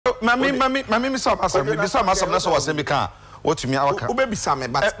Mami so asam na so wasem bi kan wotumi awaka Ubebi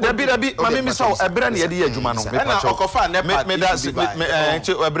same but Dabi mami so ebere na yede adwuma no me okofa nepa me da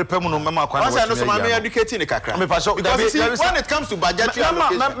ebere pam no mama akwa na no so mami educate ni kakra me pacho when it comes to budgetary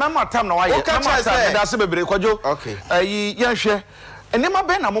allocation mama tam na waye mama tam me da se bebere kwajo ayi yenhwe enema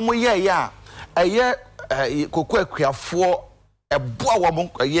be na momo ye ya eye koko akuafo eboa wo mo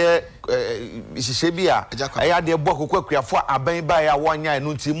eye hihye bia eye de eboa koko akuafo aban ba ya wonya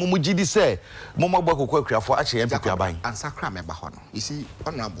enu nti mumu gidi se mumu gbo koko akuafo a che MPP aban ansakra me ba ho no you see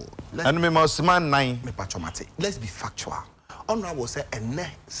honorable anu me ma osman 9 me pachomate let's be factual honorable say enne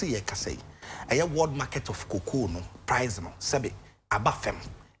se ye kasai eye world market of cocoa no price no sebe abafem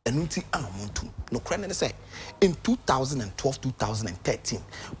enu nti anomuntu no kra ne say in 2012-2013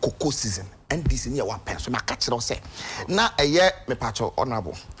 cocoa season NDC near one pen so my catch it say na eye me pacho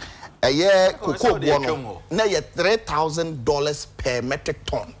honorable eye cocoa bono na ye $3,000 per metric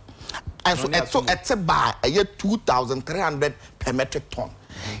ton and so it's by eye 2,300 per metric ton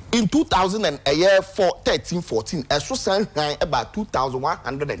in 2013-14 so san about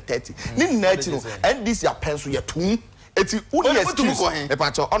 2,130 ni nachi NDC a pen so ye 2 eti yes e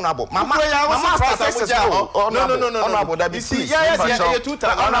pacho honorable mama no honorable that be see yeah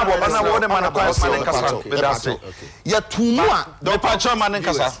honorable the man kasa ya tumu a the pacho man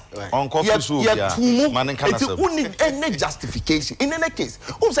kasa onko fisu ya man kasa eti uni any justification in any case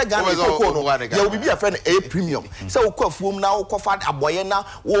say Ghana koko no ya obi a friend a premium say wo kwafuom na wo kofa aboye na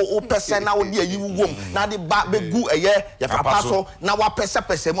wo pese na wo de ayi wom na de ba begu eye ya papa so na wa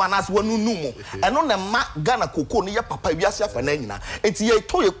pese mu anas wo nunu mu eno na ma Ghana koko no ya papa wiase afa na nyina enti ye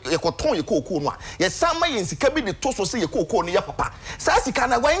to ye koton ye koko no a ye sama ye nsika bi de to so se ye koko no ya papa sa sika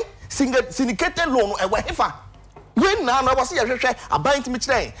na wan syndicated loan no e wa hefa we na na wase ye hwehwe aban timi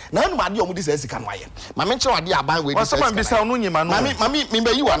kire na anu ade omudi se sika no aye ma me kire ade aban we wase man bisa no nyima no mami me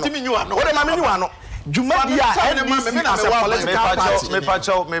bayi wa no timi nyiwa no we mami nyiwa no Jumadi a NDC as a political party. Me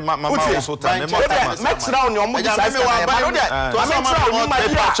pacho me mama so time me metra on your mudi size me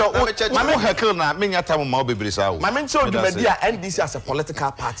mama hekel na me nyata mo ma bebre sa wo mama nche Jumadi a NDC as a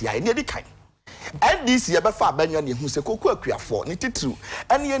political party a ne di kan NDC e be fa abanwa ne hu se koko akuafo ne titru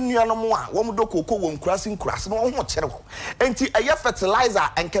ene anuanom a wo do koko won kurase no ho kire ho enti eye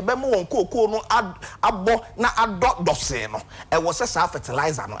fertilizer enkebe mo won koko no abo na adodose no e wo se sa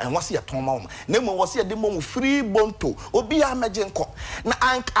fertilizer no en wo se ye ton ma wo na mo wo se ye de mo free bonto obi a meje nko na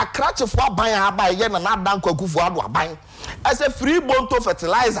akrachefo aban aba ye na adan Akufo-Addo aban as a free bonto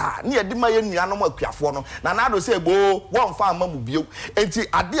fertilizer ne ye de ma ye nuanom akuafo no na ado se gbo won fa amamu bio enti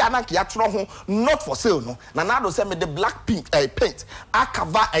ade anaka ya tro ho not for sale no na nado say me the black paint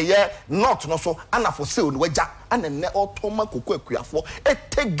akava eye not no so ana for sale no waja ana ne otoma koko akuafo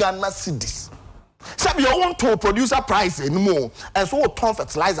take Ghana cedis sabi you want to producer price anymore and so ton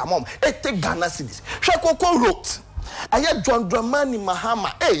fertilizer mom take Ghana cedis hwe koko road aye John Dramani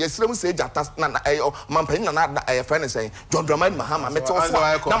Mahama yesrem say jata na mampani na friend say John Dramani Mahama meto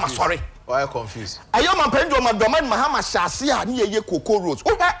so na sorry why confused ayo mampendo ma Dramani Mahama shase a ne ye cocoa roads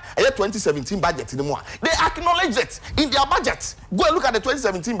oh aye 2017 budget ni mo they acknowledge it in their budget go and look at the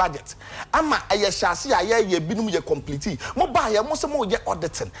 2017 budget ama aye shase a ye binum ye complete mo ba ye mo se mo ye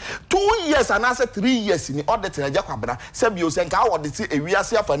auditing 2 years and answer 3 years ni auditing aja kwabena se bi o se nka audit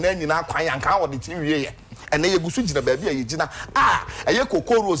ewiase afa na nyina kwan ya nka audit wie ye ene ye gusu gina ba bia ye gina aye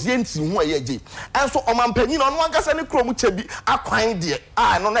cocoa roads ye nti hu aye je enso omampanyi no no angasa ne krom chebi akwan de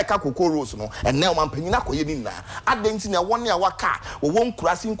no na ka cocoa roads no ene omampanyi na koye ni na adenti na won ya waka wo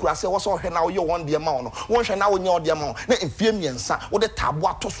nkurase wo so hwe na wo ye won de ma no won hwe na wo nye de ma na enfie miensa wo de tabo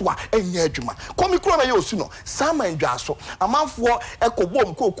atoso a enya adwuma komi kro na ye osu no sama ndwa so amanfo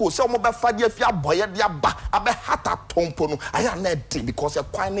ekobom cocoa se mo be fa de afia boye de aba abe hata tompo no aya na de because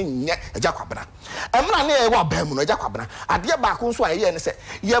ekwan ne nye eja kwabena emna ne wa bam no eja kwabena ade ba ko so aye ne se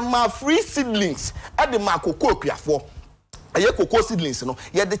ye ma free seedlings e de ma cocoa akuafo aye cocoa seedlings no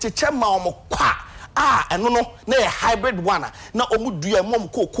ye de cheche ma omo kwa eno no na hybrid one na omudua mom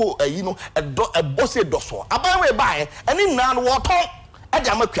cocoa ayi no ebose doso aban we bae eni na no woton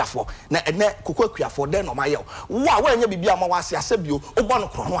eja makuafo na ene cocoa akuafo den no maye wa anya bibia ma wase asebio obo no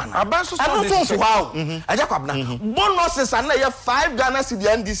kro no ana aban so so wow eja kwabna bonuses na ye 5 Ghana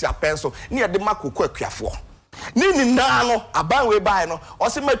cedi NDC apenso na ye de ma cocoa akuafo nini na no aban we bae no o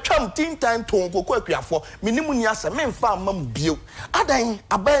se matwam tintan ton cocoa akuafo minimu ni asa memfa amam bio adan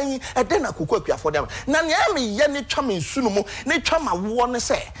aban ede na cocoa akuafo dem na ne me ye ne twam nsu no mu ne twam awo ne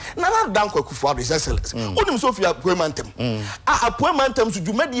se na dan Akufo-Addo is excellence onim Sofia Poemantem Poemantem so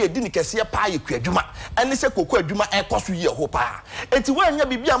dwumadi edi ne kese pa ye kwadwuma ene se cocoa adwuma ekoso ye ho pa enti wanya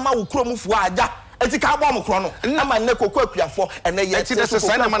bibia ma wo kromfo aja enti ka bom kro no ama ne kokwa akuafo ene ye enti ne se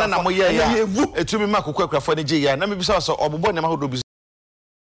sai na ma na mo ye ya etumi ma kokwa akuafo ne je ya na me bisa so obobọ ne ma hodo